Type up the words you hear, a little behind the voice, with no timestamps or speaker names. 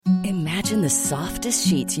Imagine the softest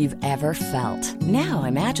sheets you've ever felt. Now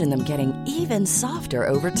imagine them getting even softer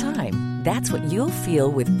over time. That's what you'll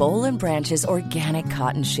feel with Boll & Branch's organic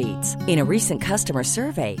cotton sheets. In a recent customer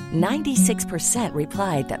survey, 96%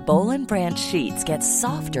 replied that Boll & Branch sheets get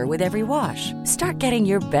softer with every wash. Start getting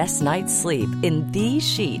your best night's sleep in these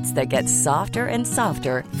sheets that get softer and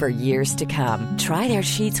softer for years to come. Try their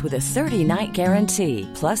sheets with a 30-night guarantee.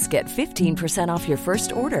 Plus, get 15% off your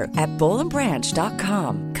first order at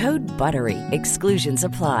bollandbranch.com. Code BUTTERY. Exclusions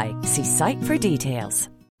apply. See site for details.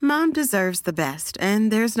 Mom deserves the best, and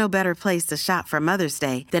there's no better place to shop for Mother's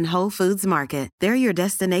Day than Whole Foods Market. They're your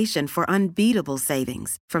destination for unbeatable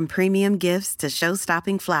savings, from premium gifts to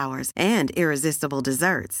show-stopping flowers and irresistible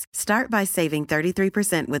desserts. Start by saving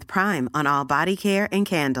 33% with Prime on all body care and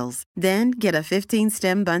candles. Then get a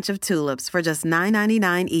 15-stem bunch of tulips for just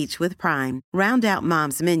 $9.99 each with Prime. Round out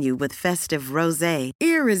Mom's menu with festive rosé,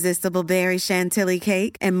 irresistible berry chantilly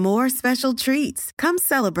cake, and more special treats. Come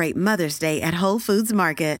celebrate Mother's Day at Whole Foods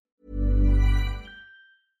Market.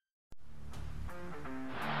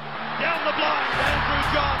 Down the blind, Andrew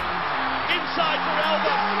John. Inside for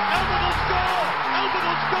Albert. Albert will score. Albert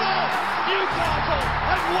will score. Newcastle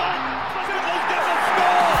have won. Fiddler's going to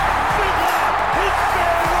score. Fiddler, his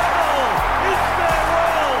farewell. His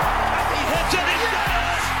farewell. And he hits it. He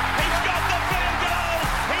does. He's got the field goal.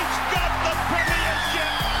 He's got the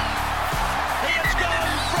premiership. He has gone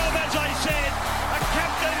from, as I said, a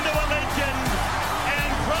captain to a legend. And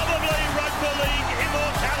probably rugby league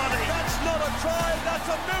immortality. That's not a try. That's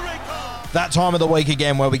a miracle. That time of the week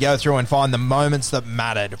again where we go through and find the moments that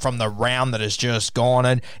mattered from the round that has just gone.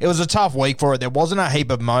 And it was a tough week for it. There wasn't a heap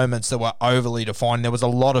of moments that were overly defined. There was a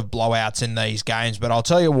lot of blowouts in these games. But I'll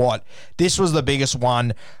tell you what, this was the biggest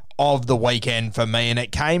one of the weekend for me, and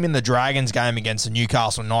it came in the Dragons game against the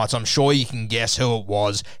Newcastle Knights. I'm sure you can guess who it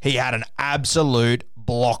was. He had an absolute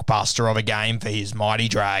blockbuster of a game for his mighty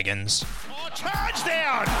Dragons. Oh, charge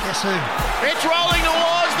down. Guess who? It's rolling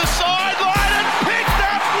towards the sideline and picked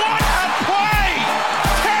up. What a play!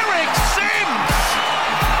 Tarek Sims!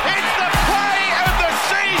 It's the play of the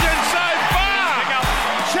season so far!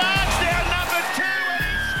 Charge down number 2.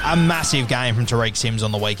 A massive game from Tarek Sims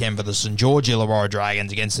on the weekend for the St George Illawarra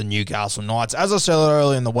Dragons against the Newcastle Knights. As I said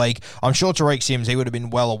earlier in the week, I'm sure Tarek Sims, he would have been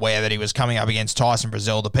well aware that he was coming up against Tyson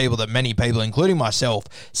Brazil, the people that many people, including myself,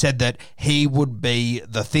 said that he would be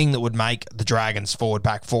the thing that would make the Dragons forward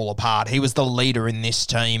pack fall apart. He was the leader in this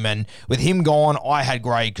team, and with him gone, I had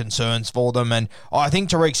grave concerns for them, and I think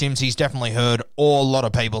Tarek Sims, he's definitely heard a lot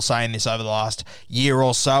of people saying this over the last year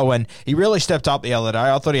or so, and he really stepped up the other day.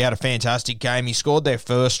 I thought he had a fantastic game. He scored their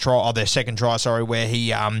second try, where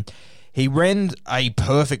he ran a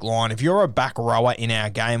perfect line. If you're a back rower in our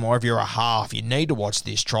game, or if you're a half, you need to watch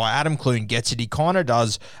this try. Adam Clune gets it. He kind of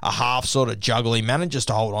does a half sort of juggle. He manages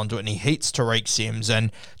to hold on to it, and he hits Tarek Sims,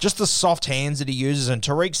 and just the soft hands that he uses, and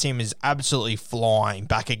Tarek Sims is absolutely flying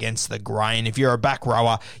back against the grain. If you're a back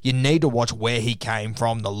rower, you need to watch where he came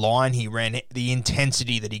from, the line he ran, the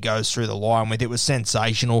intensity that he goes through the line with. It was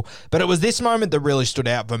sensational, but it was this moment that really stood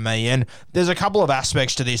out for me, and there's a couple of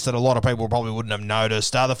aspects to this that a lot of people probably wouldn't have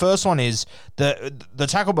noticed. The first one is the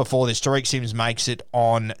tackle before this. Tarek Sims makes it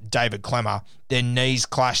on David Klemmer. Their knees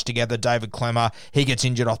clash together. David Klemmer, he gets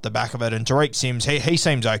injured off the back of it, and Tarek Sims, he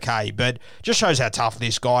seems okay, but just shows how tough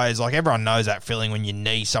this guy is. Like, everyone knows that feeling when you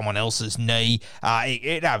knee someone else's knee.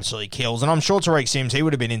 It absolutely kills, and I'm sure Tarek Sims, he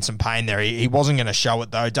would have been in some pain there. He wasn't going to show it,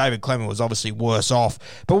 though. David Klemmer was obviously worse off,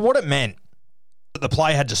 but what it meant, the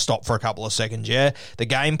play had to stop for a couple of seconds, yeah? The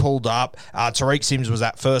game pulled up. Tarek Sims was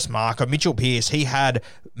that first marker. Mitchell Pearce, he had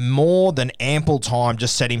more than ample time to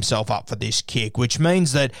set himself up for this kick, which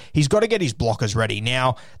means that he's got to get his blockers ready.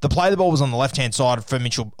 Now, the play of the ball was on the left-hand side for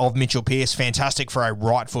Mitchell Pearce, fantastic for a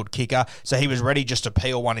right-foot kicker, so he was ready just to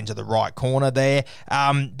peel one into the right corner there.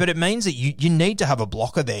 But it means that you need to have a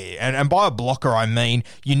blocker there, and by a blocker, I mean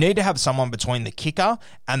you need to have someone between the kicker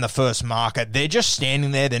and the first marker. They're just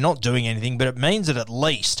standing there, they're not doing anything, but it means that at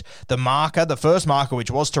least the first marker, which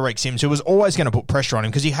was Tarek Sims, who was always going to put pressure on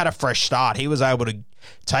him because he had a fresh start, he was able to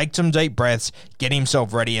take some deep breaths, get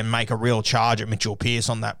himself ready, and make a real charge at Mitchell Pearce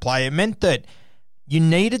on that play. It meant that you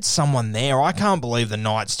needed someone there. I can't believe the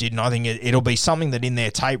Knights didn't. I think it'll be something that in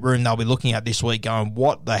their tape room they'll be looking at this week going,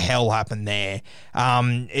 what the hell happened there?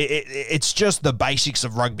 It's just the basics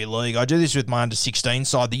of rugby league. I do this with my under-16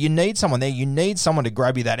 side, that you need someone there. You need someone to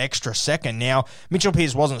grab you that extra second. Now, Mitchell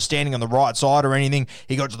Pearce wasn't standing on the right side or anything.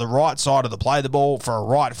 He got to the right side of the play of the ball for a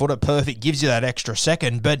right footer. Perfect. Gives you that extra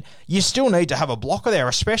second. But you still need to have a blocker there,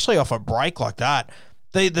 especially off a break like that.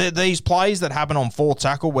 These plays that happen on fourth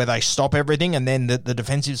tackle where they stop everything and then the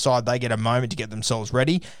defensive side, they get a moment to get themselves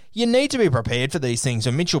ready, you need to be prepared for these things.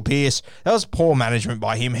 And Mitchell Pearce, that was poor management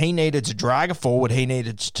by him. He needed to drag it forward. He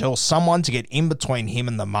needed to tell someone to get in between him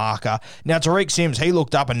and the marker. Now, Tariq Sims, he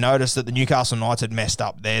looked up and noticed that the Newcastle Knights had messed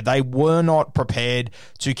up there. They were not prepared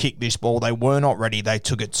to kick this ball. They were not ready. They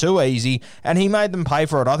took it too easy, and he made them pay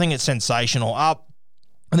for it. I think it's sensational.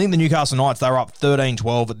 I think the Newcastle Knights, they were up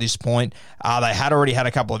 13-12 at this point. They had already had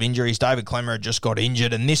a couple of injuries. David Klemmer had just got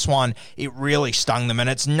injured, and this one, it really stung them, and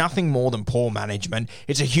it's nothing more than poor management.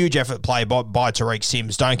 It's a huge effort play by Tariq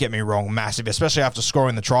Sims, don't get me wrong, massive, especially after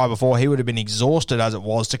scoring the try before. He would have been exhausted as it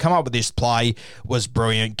was. To come up with this play was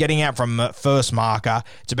brilliant. Getting out from first marker,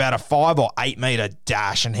 it's about a 5 or 8 metre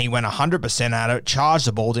dash, and he went 100% at it, charged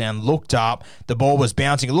the ball down, looked up, the ball was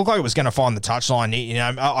bouncing. It looked like it was going to find the touchline. You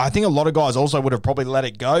know, I think a lot of guys also would have probably let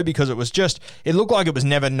it go because it looked like it was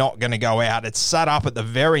never not going to go out. It sat up at the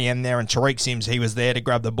very end there, and Tariq Sims, he was there to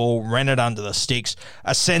grab the ball, ran it under the sticks.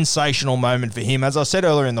 A sensational moment for him. As I said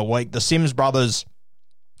earlier in the week, the Sims brothers,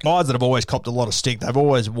 guys that have always copped a lot of stick, they've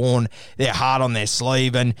always worn their heart on their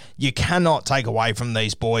sleeve, and you cannot take away from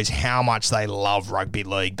these boys how much they love rugby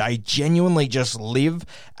league. They genuinely just live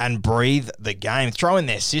and breathe the game. Throw in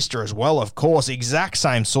their sister as well, of course, exact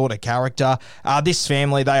same sort of character. This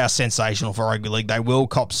family, they are sensational for rugby league. They will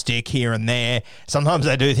cop stick here and there. Sometimes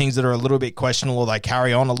they do things that are a little bit questionable. They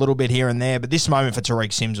carry on a little bit here and there, but this moment for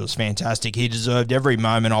Tariq Sims was fantastic. He deserved every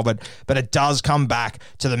moment of it, but it does come back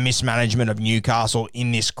to the mismanagement of Newcastle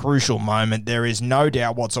in this crucial moment. There is no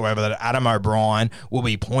doubt whatsoever that Adam O'Brien will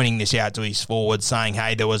be pointing this out to his forwards, saying,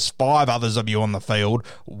 hey, there was 5 others of you on the field.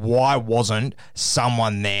 Why wasn't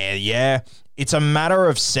someone there? Yeah. It's a matter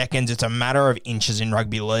of seconds. It's a matter of inches in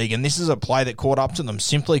rugby league. And this is a play that caught up to them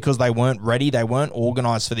simply because they weren't ready. They weren't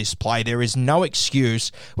organised for this play. There is no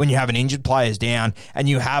excuse when you have an injured players down and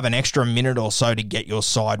you have an extra minute or so to get your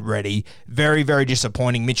side ready. Very, very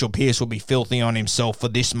disappointing. Mitchell Pearce will be filthy on himself for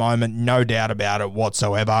this moment. No doubt about it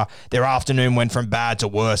whatsoever. Their afternoon went from bad to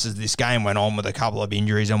worse as this game went on with a couple of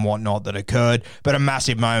injuries and whatnot that occurred. But a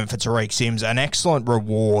massive moment for Tariq Sims. An excellent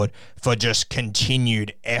reward for just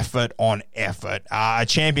continued effort on effort. A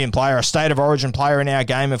champion player, a state of origin player in our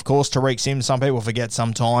game, of course, Tariq Sims. Some people forget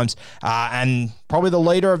sometimes. And probably the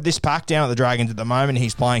leader of this pack down at the Dragons at the moment.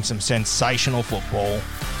 He's playing some sensational football.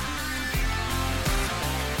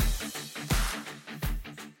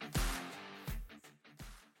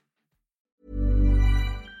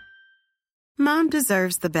 Mom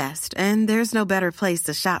deserves the best, and there's no better place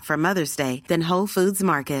to shop for Mother's Day than Whole Foods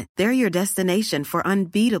Market. They're your destination for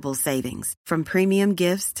unbeatable savings, from premium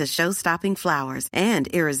gifts to show-stopping flowers and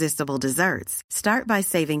irresistible desserts. Start by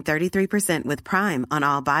saving 33% with Prime on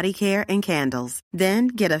all body care and candles. Then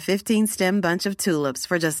get a 15-stem bunch of tulips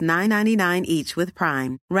for just $9.99 each with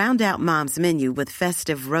Prime. Round out Mom's menu with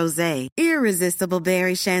festive rosé, irresistible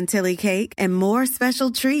berry chantilly cake, and more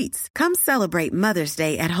special treats. Come celebrate Mother's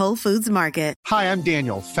Day at Whole Foods Market. Hi, I'm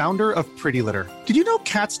Daniel, founder of Pretty Litter. Did you know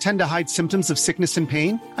cats tend to hide symptoms of sickness and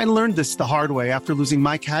pain? I learned this the hard way after losing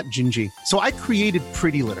my cat, Gingy. So I created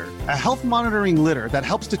Pretty Litter, a health monitoring litter that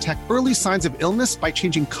helps detect early signs of illness by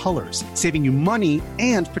changing colors, saving you money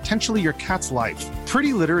and potentially your cat's life.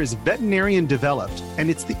 Pretty Litter is veterinarian developed, and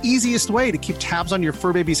it's the easiest way to keep tabs on your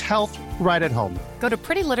fur baby's health right at home. Go to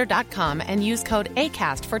prettylitter.com and use code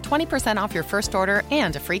ACAST for 20% off your first order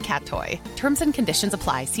and a free cat toy. Terms and conditions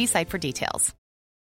apply. See site for details.